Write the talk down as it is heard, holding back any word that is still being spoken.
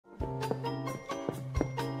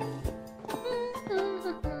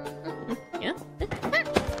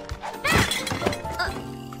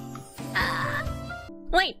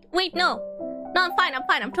wait, no. No, I'm fine. I'm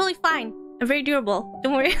fine. I'm totally fine. I'm very durable.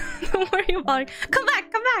 Don't worry. Don't worry about it. Come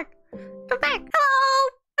back. Come back. Come back. Hello.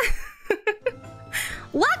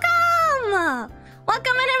 Welcome.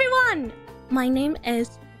 Welcome in, everyone. My name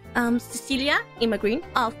is Cecilia Immergreen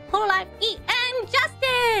of HololiveEN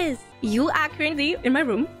Justice. You are currently in my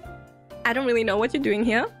room. I don't really know what you're doing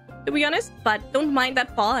here, to be honest, but don't mind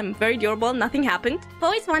that fall. I'm very durable. Nothing happened. I've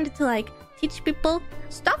always wanted to like teach people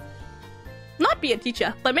stuff. Not be a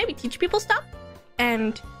teacher, but maybe teach people stuff.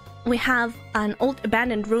 And we have an old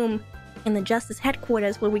abandoned room in the Justice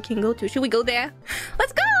headquarters where we can go to. Should we go there?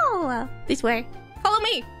 Let's go! This way. Follow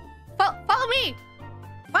me! Follow me!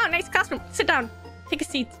 Wow, nice classroom. Sit down. Take a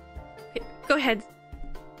seat. Go ahead.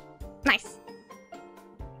 Nice.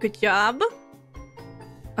 Good job.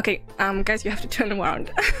 Okay, guys, you have to turn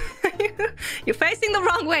around. You're facing the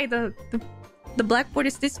wrong way. The blackboard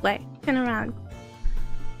is this way. Turn around.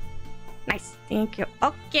 Nice. Thank you.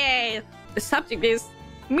 Okay. The subject is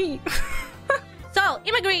me. So,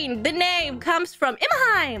 Immergreen, the name comes from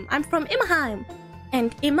Immerheim. I'm from Immerheim.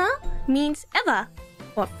 And Immer means ever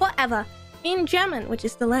or forever in German, which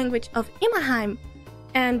is the language of Immerheim.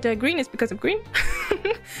 And green is because of green.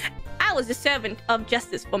 I was a servant of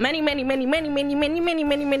justice for many years.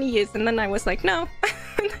 And then I was like, no.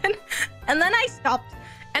 and then I stopped.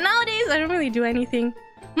 And nowadays, I don't really do anything.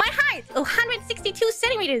 My height, 162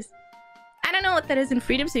 centimeters. I don't know what that is in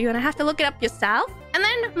freedom, so you're gonna have to look it up yourself. And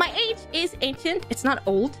then my age is ancient. It's not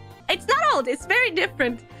old. It's not old. It's very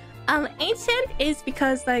different. Ancient is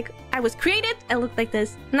because like I was created, I look like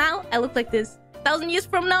this. Now I look like this. 1,000 years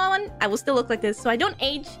from now on, I will still look like this. So I don't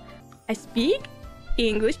age. I speak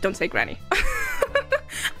English. Don't say granny.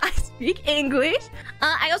 I speak English.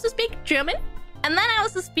 I also speak German. And then I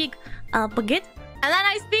also speak baguette. And then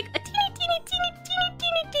I speak a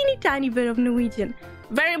teeny tiny bit of Norwegian.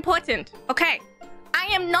 Very important. Okay. I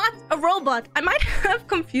am not a robot. I might have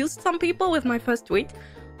confused some people with my first tweet.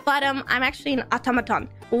 But I'm actually an automaton.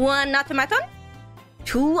 1 automaton,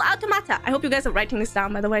 2 automata. I hope you guys are writing this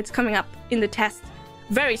down, by the way. It's coming up in the test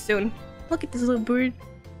very soon. Look at this little bird.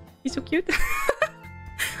 He's so cute.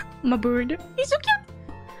 My bird. He's so cute.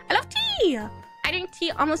 I love tea. I drink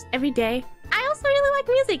tea almost every day. I also really like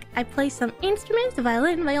music. I play some instruments,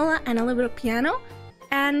 violin, viola, and a little bit of piano.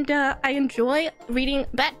 And I enjoy reading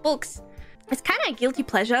bad books. It's kind of a guilty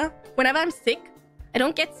pleasure. Whenever I'm sick, I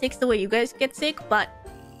don't get sick the way you guys get sick, but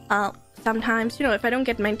sometimes, you know, if I don't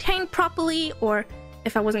get maintained properly or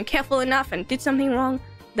if I wasn't careful enough and did something wrong,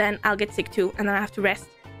 then I'll get sick too, and then I have to rest.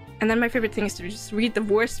 And then my favorite thing is to just read the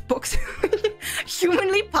worst books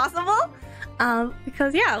humanly possible.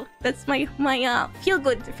 Because yeah, that's my feel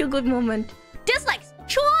good moment. Dislikes,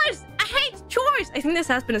 chores. I hate chores. I think this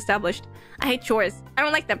has been established. I hate chores. I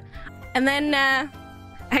don't like them. And then I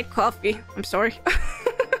hate coffee. I'm sorry.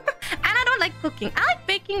 And I don't like cooking. I like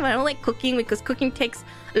baking, but I don't like cooking because cooking takes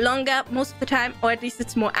longer most of the time, or at least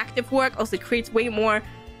it's more active work. Also, it creates way more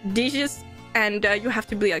dishes, and you have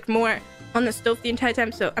to be like more on the stove the entire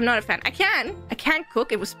time. So I'm not a fan. I can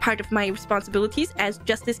cook. It was part of my responsibilities as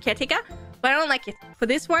justice caretaker, but I don't like it. For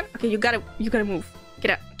this one, okay, you gotta move.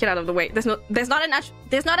 Get out of the way. There's not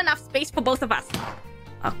enough space for both of us.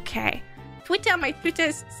 Okay. Twitter, my Twitter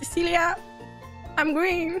is Cecilia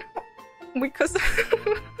Immergreen because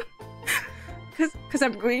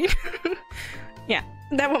I'm green. Yeah,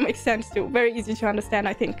 that one makes sense too. Very easy to understand,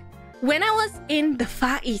 I think. When I was in the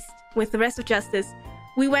Far East with the rest of Justice,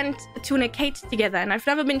 we went to an arcade together, and I've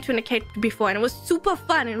never been to an arcade before, and it was super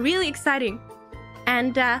fun and really exciting.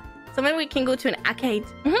 And so maybe we can go to an arcade.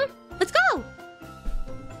 Let's go.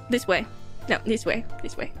 This way. No, this way.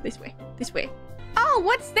 This way. This way. This way. Oh,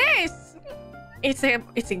 what's this? It's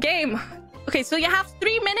a game. Okay, so you have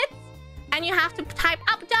 3 minutes, and you have to type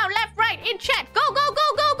up, down, left, right in chat. Go, go,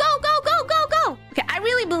 go, go, go, go, go, go, go. Okay, I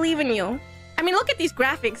really believe in you. I mean, look at these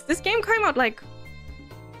graphics. This game came out like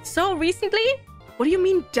so recently. What do you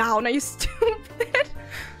mean down? Are you stupid?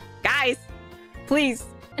 Guys, please.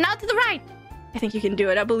 And now to the right. I think you can do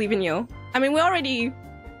it. I believe in you. I mean, we're already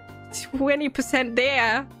 20%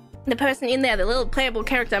 there. The person in there, the little playable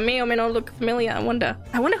character, may or may not look familiar. I wonder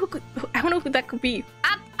who that could be.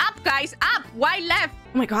 Up, guys, up. Why left?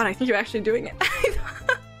 Oh my god, I think you're actually doing it.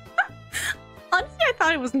 Honestly, I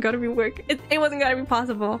thought it wasn't gonna be work. It wasn't gonna be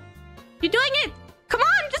possible. You're doing it. Come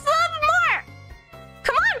on, just a little bit more.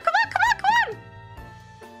 Come on, come on, come on, come on.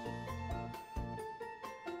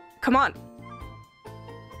 Come on.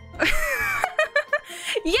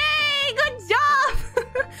 Yay, good job.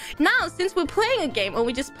 Now, since we're playing a game, or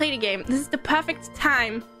we just played a game, this is the perfect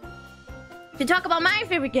time to talk about my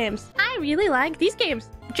favorite games. I really like these games.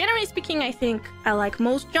 Generally speaking, I think I like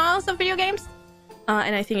most genres of video games.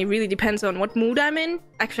 And I think it really depends on what mood I'm in.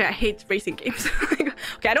 Actually, I hate racing games.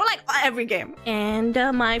 Okay, I don't like every game. And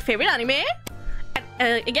my favorite anime,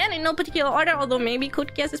 again, in no particular order, although maybe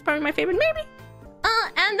Code Geass is probably my favorite, maybe.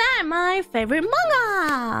 And then my favorite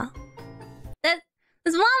manga.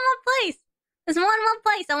 There's one more place. There's one more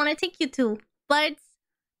place I want to take you to, but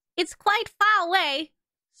it's quite far away.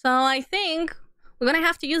 So I think we're gonna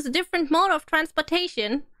have to use a different mode of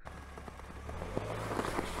transportation.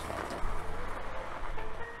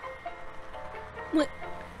 We're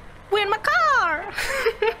in my car!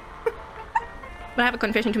 But I have a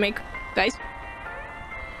confession to make, guys.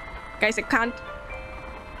 Guys, I can't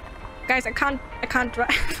drive.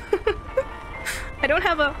 I don't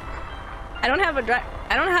have a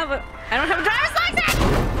driver's license!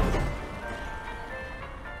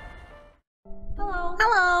 Hello.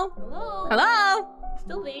 Hello. Hello. Hello.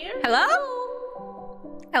 Still there? Hello?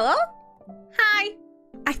 Hello? Hi.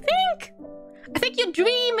 I think you're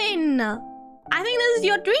dreaming. I think this is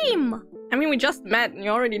your dream. I mean, we just met and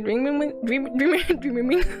you're already dreaming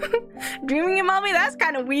about me? That's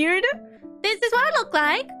kind of weird. This is what I look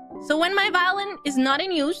like. So when my violin is not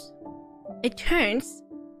in use, it turns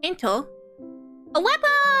into a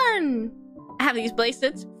weapon. I have these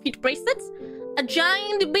bracelets, feet bracelets, a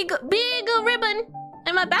giant big ribbon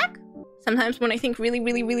in my back. Sometimes when I think really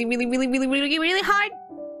hard.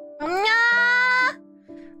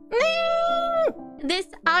 This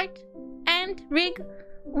art and rig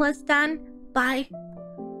was done by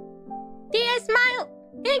Dear Smile.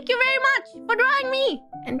 Thank you very much for drawing me.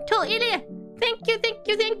 And to Ilya, thank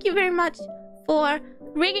you very much for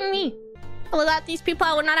rigging me. Without these people,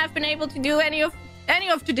 I would not have been able to do any of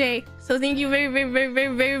today. So thank you very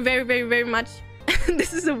much.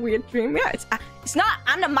 This is a weird dream. Yeah, it's not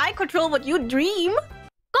under my control what you dream.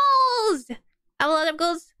 Goals! I have a lot of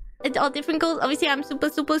goals. It's all different goals. Obviously, I'm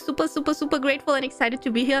super grateful and excited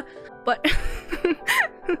to be here. But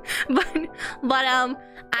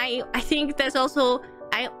I think there's also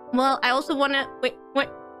I also wanna wait.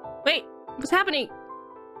 What's happening?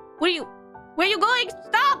 Where are you going?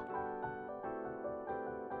 Stop!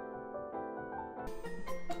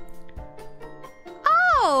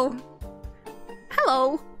 Oh,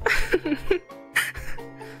 hello.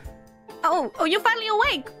 Oh, you're finally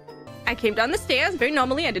awake. I came down the stairs very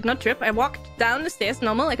normally. I did not trip. I walked down the stairs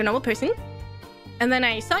normal, like a normal person. And then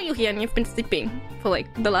I saw you here and you've been sleeping for like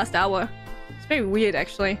the last hour. It's very weird,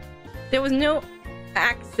 actually. There was no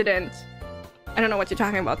accident. I don't know what you're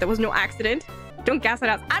talking about. There was no accident. Don't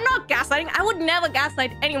gaslight us. I'm not gaslighting. I would never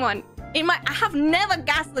gaslight anyone. I have never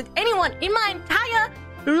gaslit anyone in my entire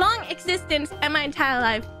long existence and my entire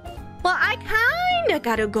life. Well, I kinda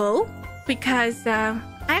gotta go because I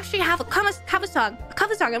actually have a cover song.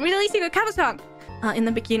 I'm releasing a cover song. In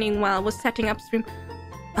the beginning, while I was setting up stream,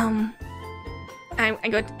 I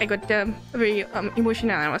got very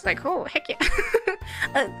emotional. I was like, oh heck yeah,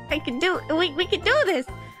 we could do this.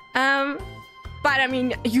 But I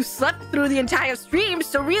mean, you slept through the entire stream,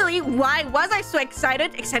 so really, why was I so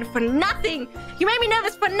excited? Excited for nothing. You made me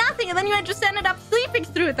nervous for nothing, and then you just ended up sleeping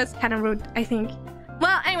through it. That's kind of rude, I think.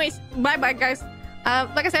 Well, anyways, bye guys.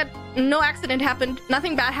 Like I said, no accident happened.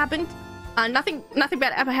 Nothing bad happened. Nothing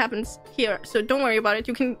bad ever happens here, so don't worry about it.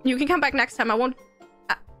 You can come back next time. I won't.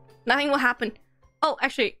 Nothing will happen. Oh,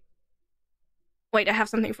 actually, wait, I have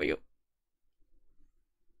something for you.